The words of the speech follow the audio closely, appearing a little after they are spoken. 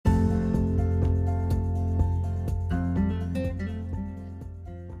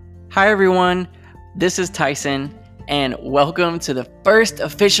Hi, everyone. This is Tyson, and welcome to the first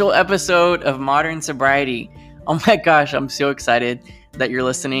official episode of Modern Sobriety. Oh my gosh, I'm so excited that you're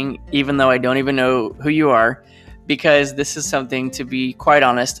listening, even though I don't even know who you are, because this is something, to be quite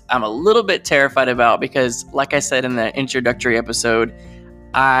honest, I'm a little bit terrified about because, like I said in the introductory episode,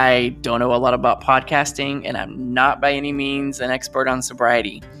 I don't know a lot about podcasting, and I'm not by any means an expert on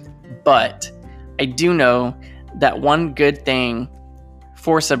sobriety. But I do know that one good thing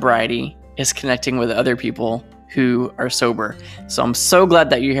for sobriety is connecting with other people who are sober. So I'm so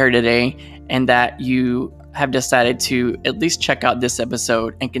glad that you're here today and that you have decided to at least check out this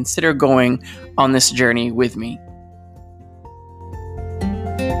episode and consider going on this journey with me.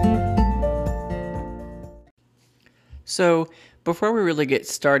 So before we really get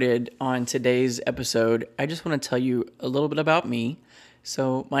started on today's episode, I just want to tell you a little bit about me.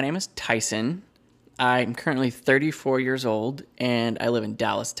 So my name is Tyson. I'm currently 34 years old, and I live in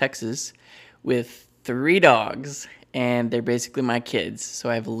Dallas, Texas, with 3 dogs, and they're basically my kids. So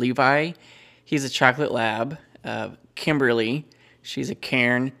I have Levi, he's a chocolate lab, Kimberly, she's a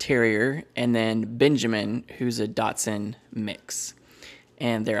Cairn Terrier, and then Benjamin, who's a Dachshund mix.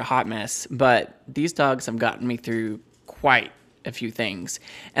 And they're a hot mess, but these dogs have gotten me through quite a few things.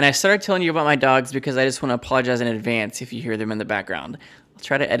 And I started telling you about my dogs because I just want to apologize in advance if you hear them in the background. I'll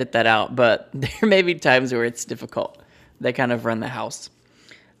try to edit that out, but there may be times where it's difficult. They kind of run the house.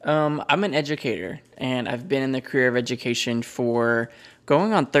 I'm an educator, and I've been in the career of education for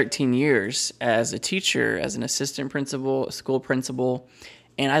going on 13 years as a teacher, as an assistant principal, a school principal,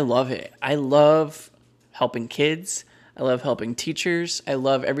 and I love it. I love helping kids. I love helping teachers. I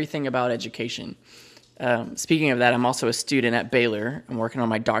love everything about education. Speaking of that, I'm also a student at Baylor. I'm working on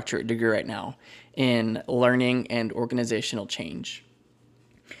my doctorate degree right now in learning and organizational change.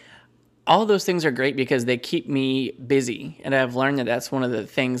 All of those things are great because they keep me busy, and I've learned that that's one of the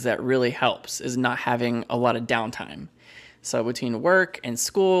things that really helps is not having a lot of downtime. So between work and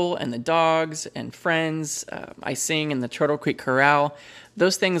school and the dogs and friends, I sing in the Turtle Creek Corral,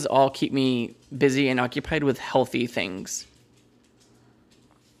 those things all keep me busy and occupied with healthy things.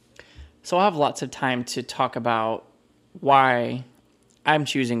 So I'll have lots of time to talk about why I'm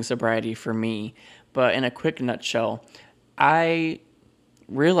choosing sobriety for me, but in a quick nutshell, I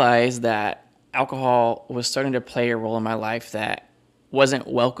realized that alcohol was starting to play a role in my life that wasn't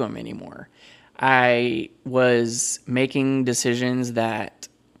welcome anymore. I was making decisions that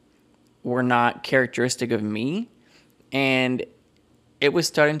were not characteristic of me, and it was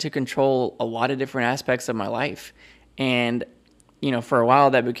starting to control a lot of different aspects of my life. And, for a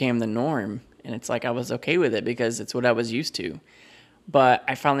while that became the norm, and it's like I was okay with it because it's what I was used to. But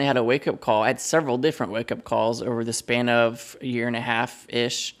I finally had a wake-up call. I had several different wake-up calls over the span of a year and a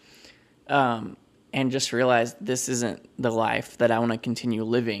half-ish, and just realized this isn't the life that I want to continue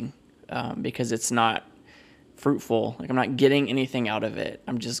living because it's not fruitful. Like, I'm not getting anything out of it.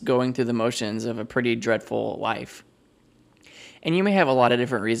 I'm just going through the motions of a pretty dreadful life. And you may have a lot of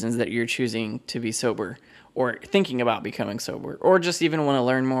different reasons that you're choosing to be sober or thinking about becoming sober or just even want to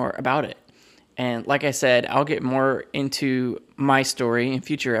learn more about it. And like I said, I'll get more into my story in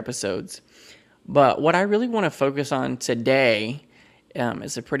future episodes. But what I really want to focus on today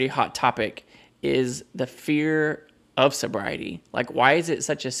is a pretty hot topic, is the fear of sobriety. Like, why is it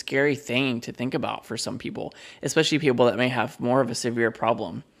such a scary thing to think about for some people, especially people that may have more of a severe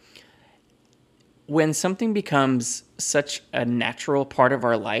problem? When something becomes such a natural part of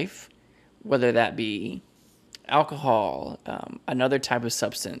our life, whether that be alcohol, another type of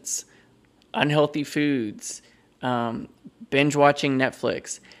substance, unhealthy foods, binge watching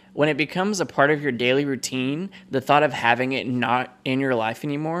Netflix, when it becomes a part of your daily routine, the thought of having it not in your life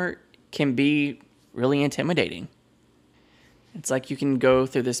anymore can be really intimidating. It's like you can go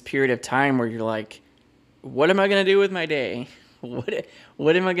through this period of time where you're like, what am I going to do with my day?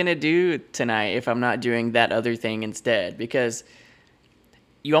 What am I going to do tonight if I'm not doing that other thing instead? Because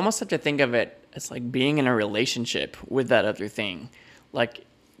you almost have to think of it as like being in a relationship with that other thing. Like,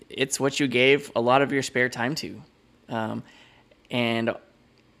 it's what you gave a lot of your spare time to. And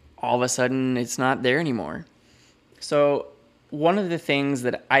all of a sudden, it's not there anymore. So one of the things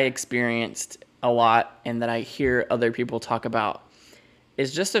that I experienced a lot and that I hear other people talk about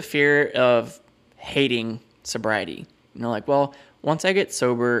is just a fear of hating sobriety. Like, well, once I get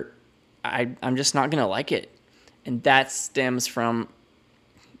sober, I'm just not going to like it. And that stems from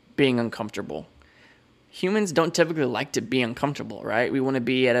being uncomfortable. Humans don't typically like to be uncomfortable, right? We want to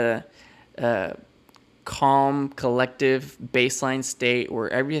be at a calm, collective baseline state where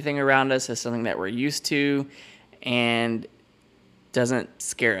everything around us is something that we're used to and doesn't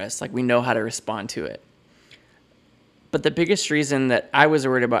scare us. Like, we know how to respond to it. But the biggest reason that I was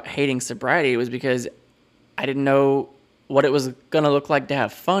worried about hating sobriety was because I didn't know what it was going to look like to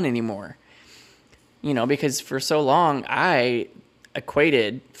have fun anymore. Because for so long I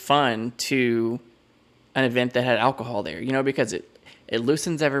equated fun to an event that had alcohol there, because it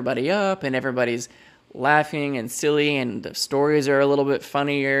loosens everybody up and everybody's laughing and silly and the stories are a little bit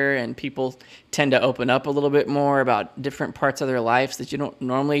funnier and people tend to open up a little bit more about different parts of their lives that you don't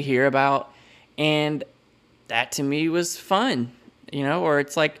normally hear about. And that to me was fun, or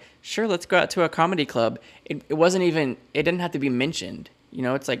it's like, sure, let's go out to a comedy club. It didn't have to be mentioned.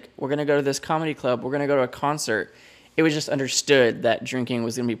 It's like, we're going to go to this comedy club. We're going to go to a concert. It was just understood that drinking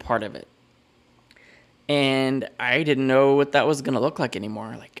was going to be part of it. And I didn't know what that was going to look like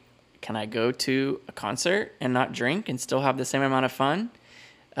anymore. Like, can I go to a concert and not drink and still have the same amount of fun?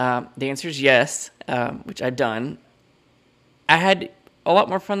 The answer is yes, which I've done. I had a lot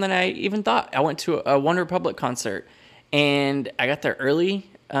more fun than I even thought. I went to a One Republic concert, and I got there early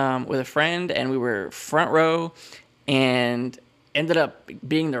with a friend, and we were front row, and ended up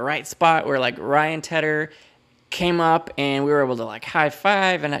being the right spot where like Ryan Tedder came up, and we were able to like high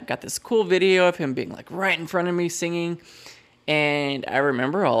five, and I got this cool video of him being like right in front of me singing, and I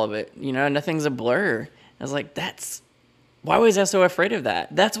remember all of it. Nothing's a blur. I was like, why was I so afraid of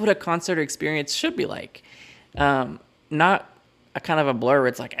that? That's what a concert experience should be like. Not a kind of a blur where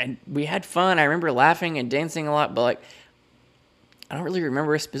it's like, we had fun. I remember laughing and dancing a lot, but like, I don't really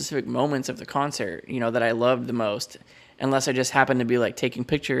remember specific moments of the concert, that I loved the most, unless I just happened to be like taking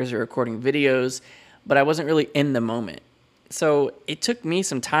pictures or recording videos, but I wasn't really in the moment. So it took me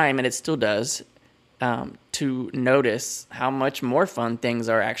some time, and it still does, to notice how much more fun things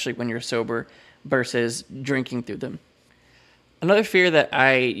are actually when you're sober versus drinking through them. Another fear that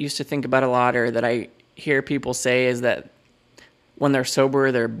I used to think about a lot, or that I hear people say, is that when they're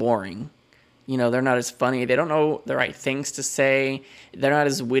sober, they're boring. They're not as funny. They don't know the right things to say. They're not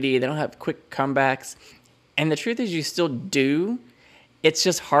as witty. They don't have quick comebacks. And the truth is, you still do. It's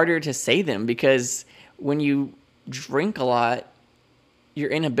just harder to say them, because when you drink a lot, your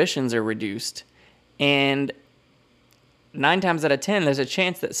inhibitions are reduced. And 9 times out of 10, there's a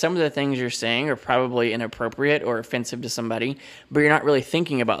chance that some of the things you're saying are probably inappropriate or offensive to somebody, but you're not really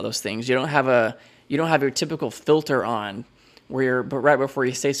thinking about those things. You don't have your typical filter on, but right before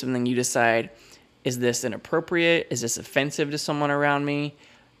you say something, you decide, is this inappropriate? Is this offensive to someone around me?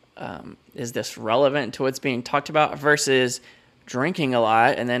 Is this relevant to what's being talked about? Versus drinking a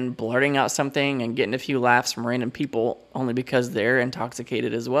lot and then blurting out something and getting a few laughs from random people only because they're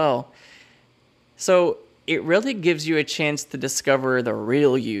intoxicated as well. So it really gives you a chance to discover the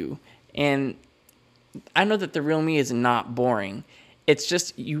real you. And I know that the real me is not boring. It's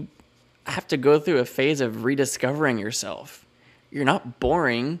just you have to go through a phase of rediscovering yourself. You're not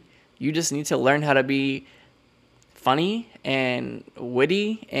boring. You just need to learn how to be funny and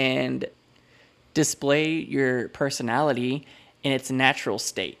witty and display your personality in its natural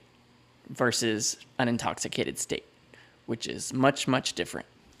state versus an intoxicated state, which is much, much different.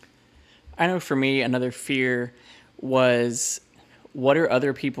 I know for me, another fear was, what are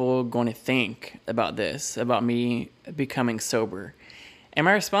other people going to think about this, about me becoming sober? And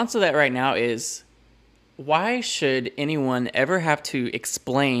my response to that right now is, why should anyone ever have to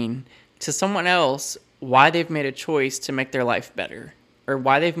explain to someone else why they've made a choice to make their life better, or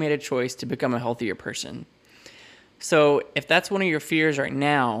why they've made a choice to become a healthier person? So if that's one of your fears right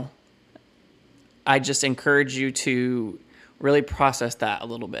now, I just encourage you to really process that a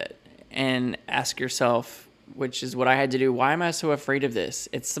little bit and ask yourself, which is what I had to do, why am I so afraid of this?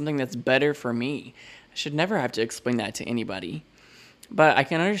 It's something that's better for me. I should never have to explain that to anybody. But I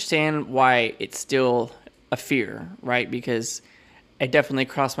can understand why it's still a fear, right? Because it definitely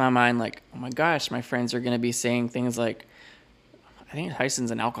crossed my mind, like, oh my gosh, my friends are going to be saying things like, I think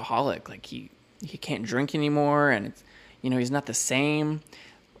Tyson's an alcoholic. Like, he can't drink anymore, and it's, he's not the same.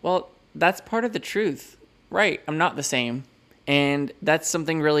 Well, that's part of the truth, right? I'm not the same, and that's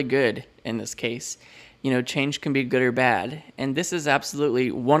something really good in this case. Change can be good or bad, and this is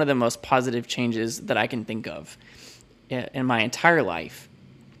absolutely one of the most positive changes that I can think of in my entire life.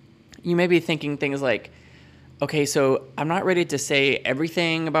 You may be thinking things like, okay, so I'm not ready to say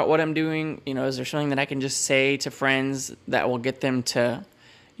everything about what I'm doing. Is there something that I can just say to friends that will get them to,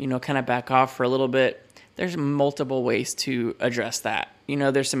 kind of back off for a little bit? There's multiple ways to address that.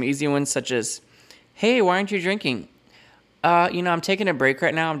 There's some easy ones, such as, hey, why aren't you drinking? I'm taking a break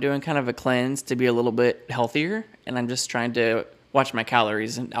right now. I'm doing kind of a cleanse to be a little bit healthier, and I'm just trying to watch my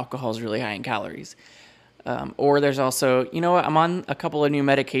calories, and alcohol is really high in calories. Or there's also, I'm on a couple of new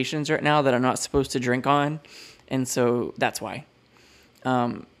medications right now that I'm not supposed to drink on, and so that's why.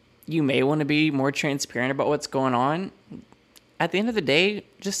 you may want to be more transparent about what's going on. At the end of the day,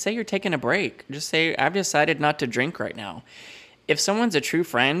 just say you're taking a break. Just say, I've decided not to drink right now. If someone's a true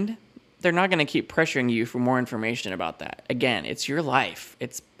friend, they're not going to keep pressuring you for more information about that. Again, it's your life.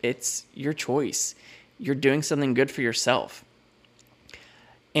 It's your choice. You're doing something good for yourself.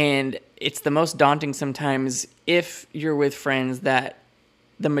 And it's the most daunting sometimes if you're with friends that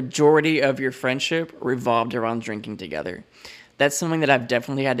the majority of your friendship revolved around drinking together. That's something that I've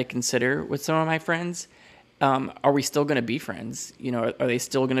definitely had to consider with some of my friends. Are we still going to be friends? Are they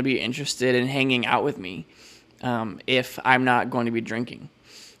still going to be interested in hanging out with me if I'm not going to be drinking?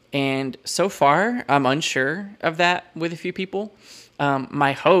 And so far, I'm unsure of that with a few people.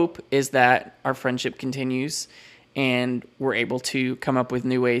 My hope is that our friendship continues and we're able to come up with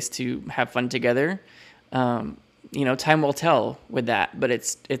new ways to have fun together. Time will tell with that, but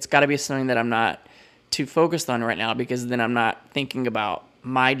it's got to be something that I'm not too focused on right now, because then I'm not thinking about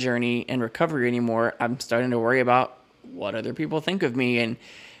my journey and recovery anymore. I'm starting to worry about what other people think of me, and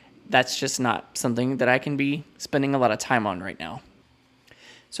that's just not something that I can be spending a lot of time on right now.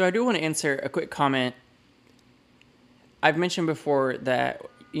 So I do want to answer a quick comment. I've mentioned before that,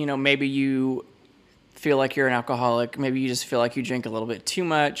 maybe you feel like you're an alcoholic. Maybe you just feel like you drink a little bit too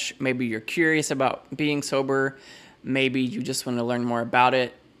much. Maybe you're curious about being sober. Maybe you just want to learn more about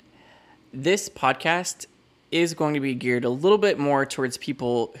it. This podcast is going to be geared a little bit more towards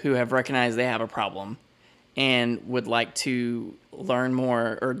people who have recognized they have a problem and would like to learn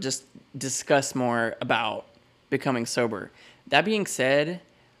more or just discuss more about becoming sober. That being said,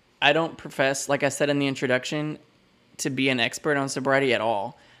 I don't profess, like I said in the introduction, to be an expert on sobriety at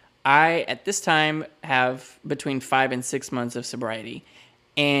all. I, at this time, have between 5 and 6 months of sobriety,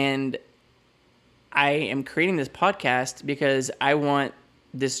 and I am creating this podcast because I want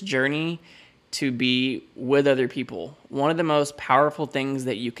this journey to be with other people. One of the most powerful things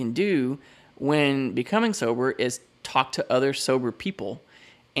that you can do when becoming sober is talk to other sober people.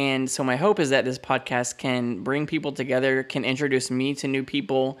 And so my hope is that this podcast can bring people together, can introduce me to new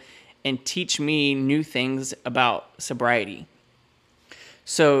people, and teach me new things about sobriety.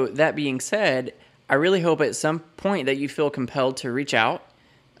 So that being said, I really hope at some point that you feel compelled to reach out.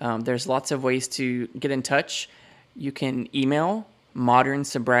 There's lots of ways to get in touch. You can email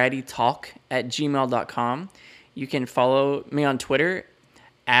modernsobrietytalk@gmail.com. You can follow me on Twitter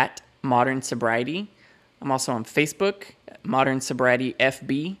at Modern Sobriety. I'm also on Facebook, Modern Sobriety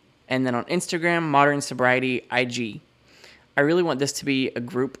FB, and then on Instagram, Modern Sobriety IG. I really want this to be a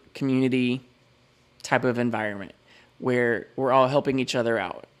group community type of environment where we're all helping each other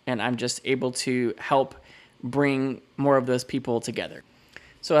out, and I'm just able to help bring more of those people together.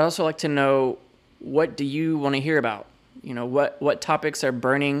 So I'd also like to know, what do you want to hear about? What topics are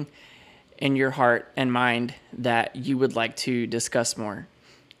burning in your heart and mind that you would like to discuss more?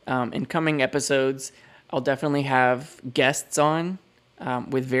 In coming episodes, I'll definitely have guests on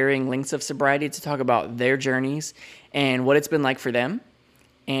with varying lengths of sobriety to talk about their journeys and what it's been like for them.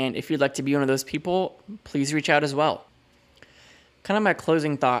 And if you'd like to be one of those people, please reach out as well. Kind of my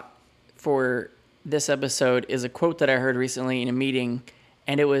closing thought for this episode is a quote that I heard recently in a meeting,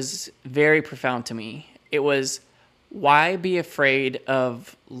 and it was very profound to me. It was, why be afraid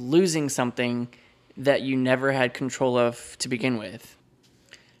of losing something that you never had control of to begin with?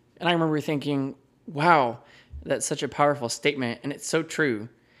 And I remember thinking, wow, that's such a powerful statement, and it's so true.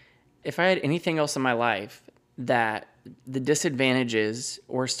 If I had anything else in my life that the disadvantages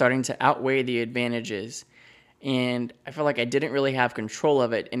were starting to outweigh the advantages, and I felt like I didn't really have control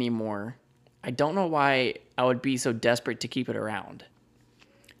of it anymore, I don't know why I would be so desperate to keep it around.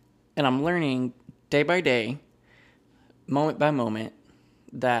 And I'm learning day by day, moment by moment,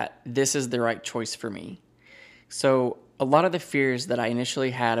 that this is the right choice for me. So a lot of the fears that I initially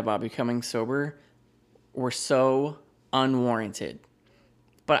had about becoming sober were so unwarranted.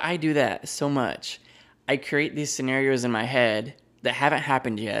 But I do that so much. I create these scenarios in my head that haven't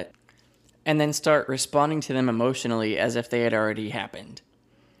happened yet, and then start responding to them emotionally as if they had already happened.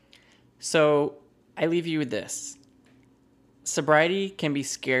 So I leave you with this. Sobriety can be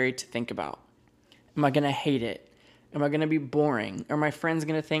scary to think about. Am I going to hate it? Am I going to be boring? Are my friends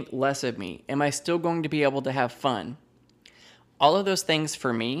going to think less of me? Am I still going to be able to have fun? All of those things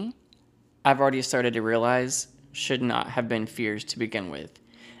for me, I've already started to realize should not have been fears to begin with.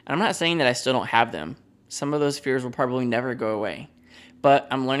 And I'm not saying that I still don't have them. Some of those fears will probably never go away. But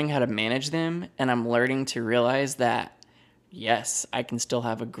I'm learning how to manage them, and I'm learning to realize that, yes, I can still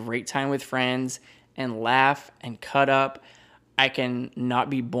have a great time with friends and laugh and cut up. I can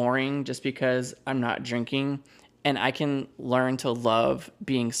not be boring just because I'm not drinking, and I can learn to love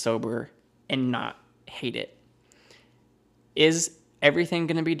being sober and not hate it. Is everything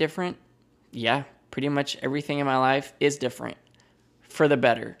going to be different? Yeah, pretty much everything in my life is different for the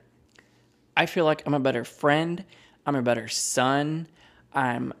better. I feel like I'm a better friend. I'm a better son.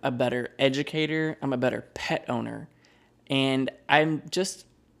 I'm a better educator. I'm a better pet owner. And I'm just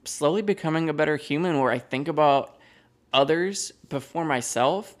slowly becoming a better human where I think about others before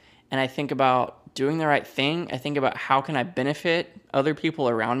myself, and I think about doing the right thing. I think about how can I benefit other people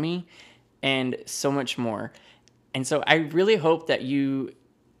around me, and so much more. And so I really hope that you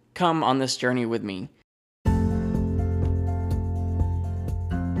come on this journey with me.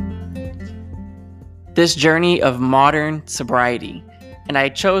 This journey of modern sobriety. And I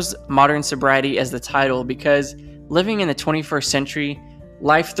chose modern sobriety as the title because living in the 21st century,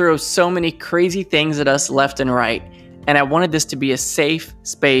 life throws so many crazy things at us left and right. And I wanted this to be a safe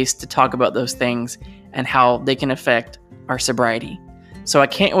space to talk about those things and how they can affect our sobriety. So I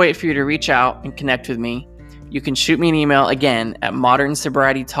can't wait for you to reach out and connect with me. You can shoot me an email again at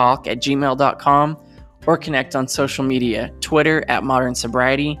modernsobrietytalk@gmail.com or connect on social media, Twitter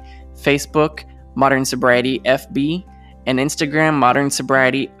 @modernsobriety, Facebook Modern Sobriety FB, and Instagram Modern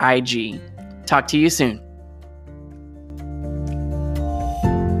Sobriety IG. Talk to you soon.